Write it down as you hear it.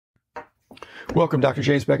Welcome, Dr.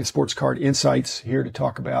 James Beckett, Sports Card Insights, here to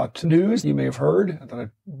talk about news you may have heard. I thought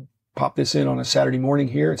I'd pop this in on a Saturday morning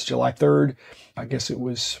here. It's July 3rd. I guess it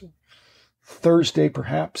was Thursday,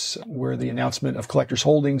 perhaps, where the announcement of Collectors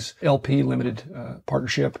Holdings LP Limited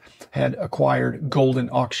Partnership had acquired Goldin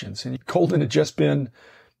Auctions. And Goldin had just been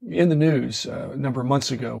in the news a number of months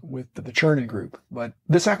ago with the Turner Group. But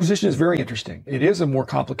this acquisition is very interesting. It is a more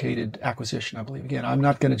complicated acquisition, I believe. Again, I'm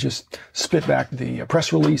not going to just spit back the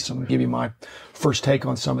press release. I'm going to give you my first take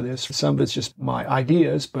on some of this. Some of it's just my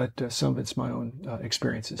ideas, but some of it's my own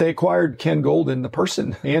experiences. They acquired Ken Goldin, the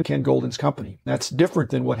person, and Ken Goldin's company. That's different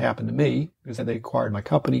than what happened to me, because they acquired my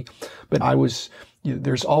company. But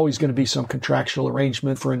there's always going to be some contractual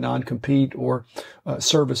arrangement for a non-compete or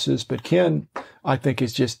services. But Ken, I think,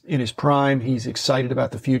 is just in his prime. He's excited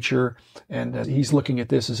about the future, and he's looking at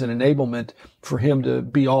this as an enablement for him to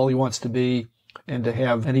be all he wants to be and to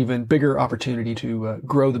have an even bigger opportunity to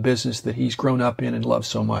grow the business that he's grown up in and loves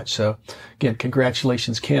so much. So again,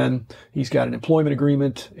 congratulations, Ken. He's got an employment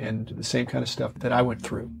agreement and the same kind of stuff that I went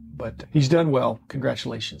through. But he's done well.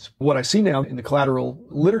 Congratulations. What I see now in the collateral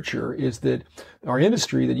literature is that our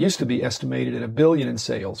industry that used to be estimated at $1 billion in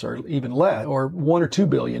sales, or even less, or 1 or 2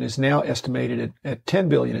 billion, is now estimated at 10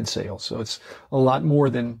 billion in sales. So it's a lot more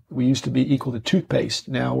than we used to be equal to toothpaste.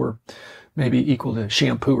 Now we're maybe equal to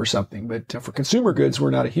shampoo or something. But for consumer goods,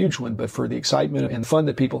 we're not a huge one. But for the excitement and fun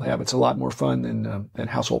that people have, it's a lot more fun than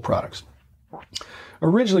household products.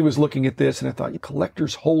 Originally was looking at this and I thought,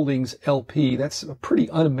 Collectors Holdings LP, that's a pretty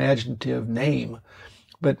unimaginative name.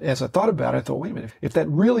 But as I thought about it, I thought, wait a minute, if that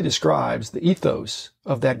really describes the ethos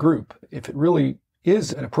of that group, if it really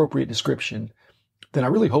is an appropriate description, then I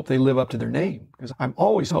really hope they live up to their name. Because I'm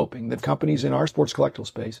always hoping that companies in our sports collectible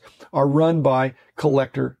space are run by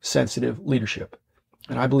collector-sensitive leadership.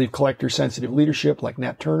 And I believe collector-sensitive leadership like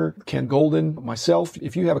Nat Turner, Ken Goldin, myself,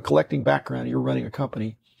 if you have a collecting background and you're running a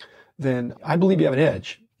company, then I believe you have an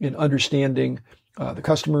edge in understanding the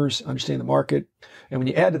customers, understanding the market. And when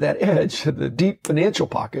you add to that edge the deep financial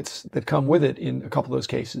pockets that come with it in a couple of those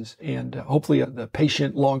cases, and hopefully the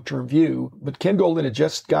patient long-term view. But Ken Goldin had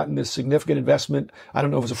just gotten this significant investment. I don't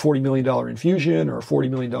know if it was a $40 million infusion or a $40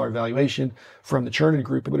 million valuation from the Turner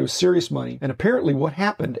Group, but it was serious money. And apparently what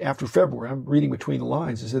happened after February, I'm reading between the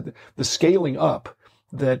lines, is that the scaling up,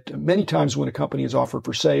 that many times when a company is offered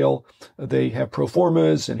for sale, they have pro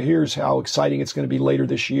formas and here's how exciting it's going to be later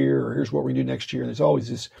this year, or here's what we do next year. And there's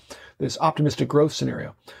always this optimistic growth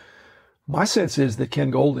scenario. My sense is that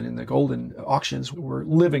Ken Goldin and the Goldin auctions were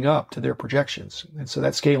living up to their projections. And so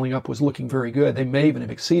that scaling up was looking very good. They may even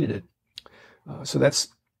have exceeded it. So that's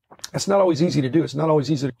not always easy to do. It's not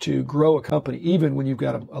always easy to grow a company, even when you've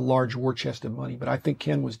got a large war chest of money. But I think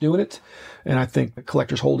Ken was doing it, and I think the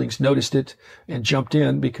Collectors Holdings noticed it and jumped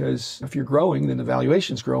in, because if you're growing, then the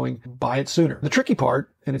valuation's growing. Buy it sooner. The tricky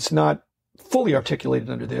part, and it's not fully articulated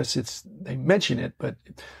under this, they mention it, but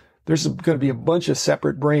there's going to be a bunch of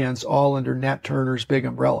separate brands all under Nat Turner's big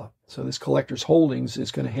umbrella. So this Collectors Holdings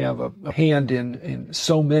is going to have a hand in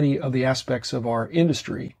so many of the aspects of our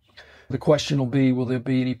industry. The question will be, will there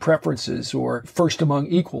be any preferences or first among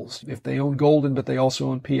equals? If they own Goldin, but they also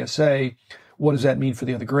own PSA, what does that mean for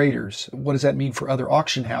the other graders? What does that mean for other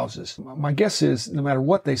auction houses? My guess is no matter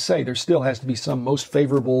what they say, there still has to be some most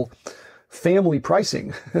favorable family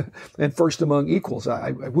pricing and first among equals.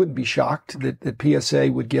 I wouldn't be shocked that PSA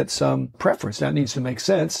would get some preference. That needs to make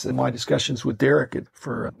sense. And my discussions with Derek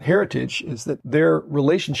for Heritage is that their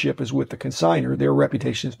relationship is with the consignor. Their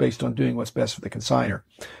reputation is based on doing what's best for the consignor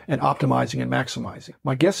and optimizing and maximizing.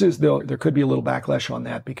 My guess is there could be a little backlash on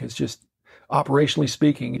that, because just operationally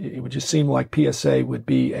speaking, it would just seem like PSA would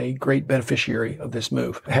be a great beneficiary of this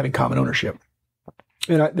move, having common ownership.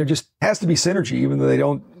 And there just has to be synergy, even though they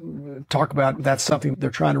don't talk about that's something they're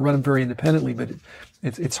trying to run them very independently, but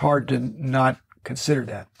it's hard to not consider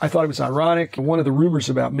that. I thought it was ironic. One of the rumors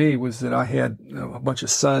about me was that I had a bunch of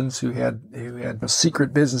sons who had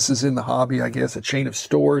secret businesses in the hobby, I guess, a chain of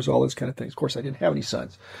stores, all those kind of things. Of course, I didn't have any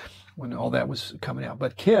sons when all that was coming out.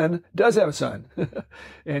 But Ken does have a son.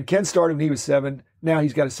 And Ken started when he was 7. Now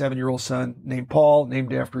he's got a 7-year-old son named Paul,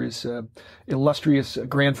 named after his illustrious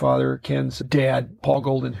grandfather, Ken's dad, Paul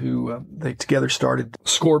Goldin, who they together started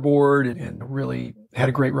Scoreboard and really had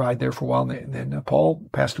a great ride there for a while. And then Paul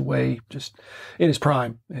passed away just in his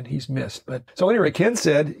prime, and he's missed. But so anyway, Ken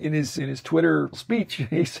said in his Twitter speech,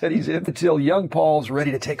 he said he's in until young Paul's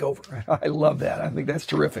ready to take over. I love that. I think that's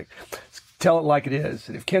terrific. Tell it like it is.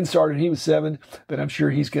 And if Ken started and he was 7, then I'm sure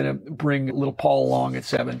he's going to bring little Paul along at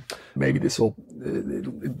 7. Maybe this will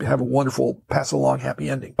have a wonderful pass along happy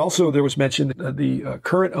ending. Also, there was mention that the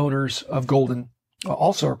current owners of Goldin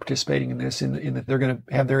also are participating in this in that they're going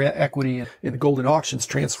to have their equity in the Goldin auctions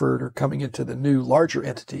transferred or coming into the new larger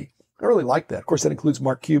entity. I really like that. Of course, that includes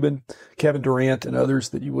Mark Cuban, Kevin Durant, and others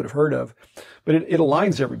that you would have heard of. But it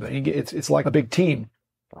aligns everybody. It's like a big team.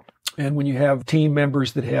 And when you have team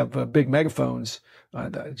members that have big megaphones, I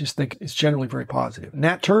just think it's generally very positive.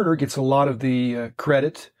 Nat Turner gets a lot of the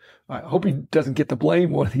credit. I hope he doesn't get the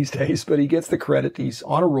blame one of these days, but he gets the credit. He's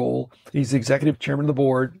on a roll. He's the executive chairman of the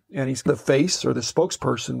board, and he's the face or the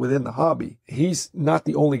spokesperson within the hobby. He's not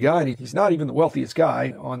the only guy. And he's not even the wealthiest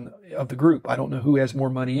guy of the group. I don't know who has more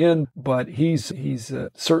money in, but he's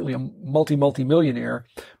certainly a multi-millionaire,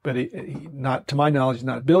 but he not, to my knowledge, he's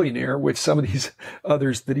not a billionaire, which some of these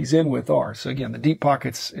others that he's in with are. So again, the deep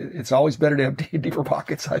pockets, it's always better to have deeper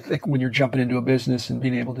pockets, I think, when you're jumping into a business and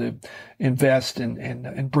being able to invest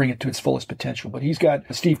and bring it to its fullest potential. But he's got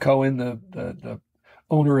Steve Cohen, the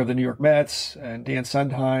owner of the New York Mets, and Dan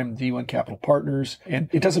Sondheim, D1 Capital Partners. And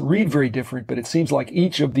it doesn't read very different, but it seems like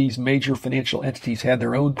each of these major financial entities had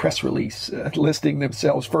their own press release listing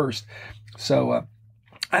themselves first. So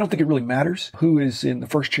I don't think it really matters who is in the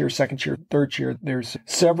first chair, second chair, third chair. There's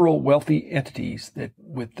several wealthy entities that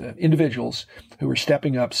with individuals who are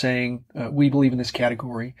stepping up saying, we believe in this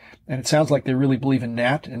category. And it sounds like they really believe in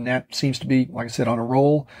Nat. And Nat seems to be, like I said, on a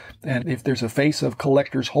roll. And if there's a face of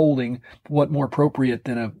collectors holding, what more appropriate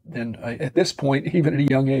than at this point, even at a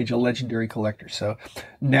young age, a legendary collector. So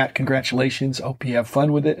Nat, congratulations. I hope you have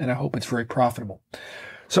fun with it. And I hope it's very profitable.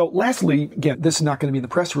 So lastly, again, this is not going to be in the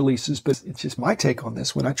press releases, but it's just my take on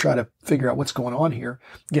this when I try to figure out what's going on here.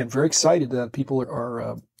 Again, very excited that people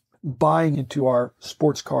are buying into our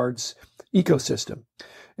sports cards ecosystem.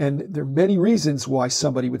 And there are many reasons why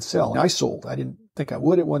somebody would sell. I sold. I didn't think I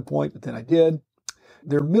would at one point, but then I did.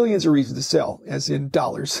 There are millions of reasons to sell, as in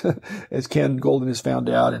dollars, as Ken Goldin has found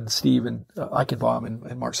out, and Steve and Eichenbaum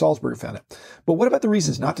and Mark Salzberg found out. But what about the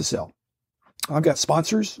reasons not to sell? I've got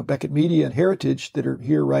sponsors, Beckett Media and Heritage, that are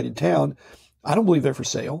here right in town. I don't believe they're for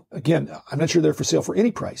sale. Again, I'm not sure they're for sale for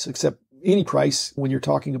any price, except any price when you're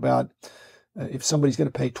talking about if somebody's going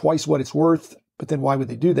to pay twice what it's worth, but then why would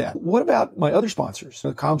they do that? What about my other sponsors?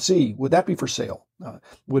 ComC, would that be for sale?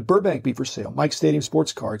 Would Burbank be for sale? Mike Stadium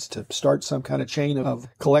Sports Cards to start some kind of chain of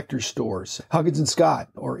collector's stores, Huggins & Scott,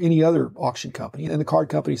 or any other auction company, and the card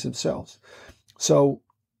companies themselves. So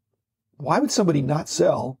why would somebody not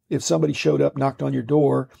sell if somebody showed up, knocked on your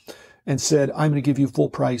door, and said, I'm going to give you full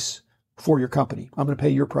price for your company. I'm going to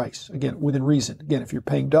pay your price. Again, within reason. Again, if you're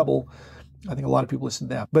paying double, I think a lot of people listen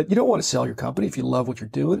to that. But you don't want to sell your company if you love what you're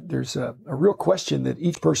doing. There's a real question that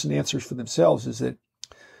each person answers for themselves is that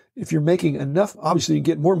if you're making enough, obviously you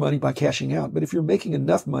get more money by cashing out, but if you're making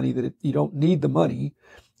enough money that you don't need the money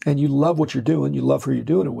and you love what you're doing, you love who you're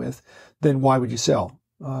doing it with, then why would you sell?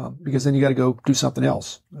 Because then you got to go do something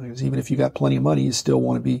else. Because even if you got plenty of money, you still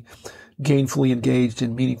want to be gainfully engaged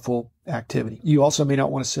in meaningful activity. You also may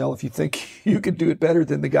not want to sell if you think you could do it better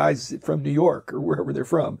than the guys from New York or wherever they're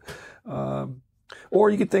from.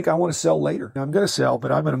 Or you could think, I want to sell later. I'm going to sell,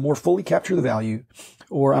 but I'm going to more fully capture the value,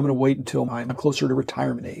 or I'm going to wait until I'm closer to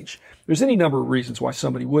retirement age. There's any number of reasons why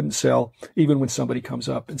somebody wouldn't sell, even when somebody comes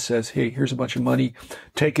up and says, hey, here's a bunch of money,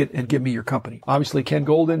 take it and give me your company. Obviously, Ken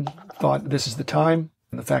Goldin thought this is the time.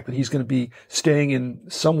 And the fact that he's going to be staying in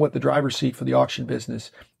somewhat the driver's seat for the auction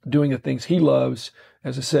business, doing the things he loves.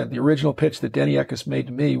 As I said, the original pitch that Denny Eckes made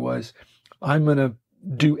to me was, I'm going to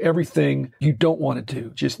do everything you don't want to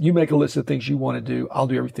do. Just you make a list of things you want to do. I'll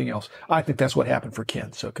do everything else. I think that's what happened for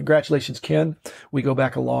Ken. So congratulations, Ken. We go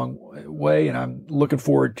back a long way, and I'm looking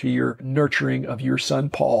forward to your nurturing of your son,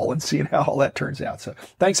 Paul, and seeing how all that turns out. So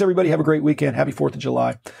thanks, everybody. Have a great weekend. Happy 4th of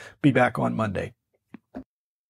July. Be back on Monday.